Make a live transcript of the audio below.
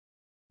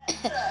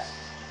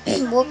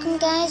Welcome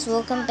guys,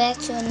 welcome back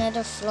to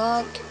another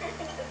vlog.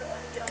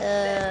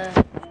 Yeah,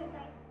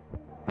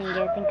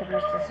 I think I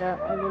messed this up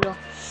a little.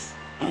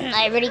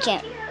 I really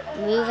can't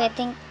move, I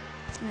think.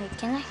 Wait,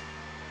 can I?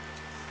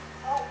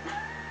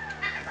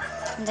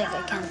 I think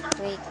I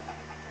can. Wait.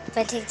 If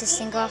I take this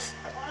thing off.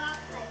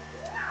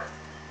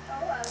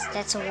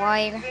 That's a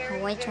wire, a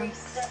white one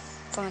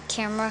from a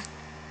camera.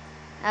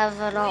 I have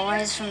a lot of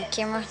wires from the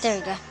camera. There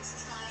we go.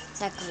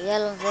 Like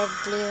yellow, red,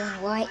 blue,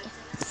 white.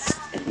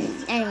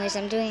 Anyways,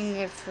 I'm doing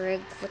it for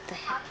what the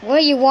heck? What are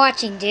you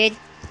watching, dude?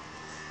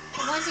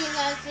 I'm watching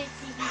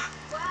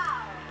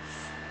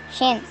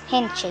TV.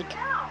 Handshake.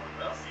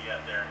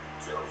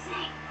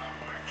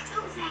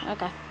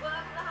 Okay.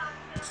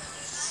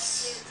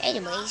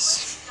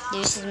 Anyways,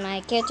 this is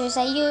my characters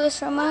I use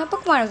from my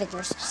Pokemon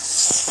Adventures.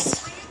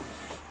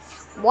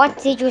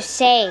 What did you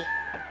say?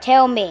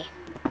 Tell me.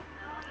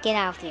 Get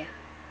out of here.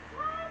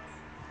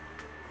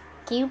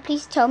 Can you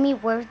please tell me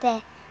where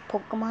the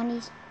Pokemon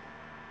is?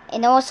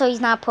 And also, he's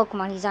not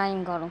Pokemon, he's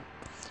Iron Golem.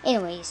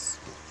 Anyways,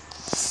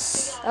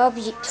 I hope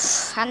you.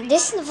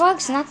 This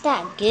vlog's not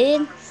that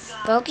good,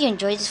 but I hope you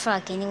enjoyed this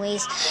vlog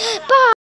anyways. Bye!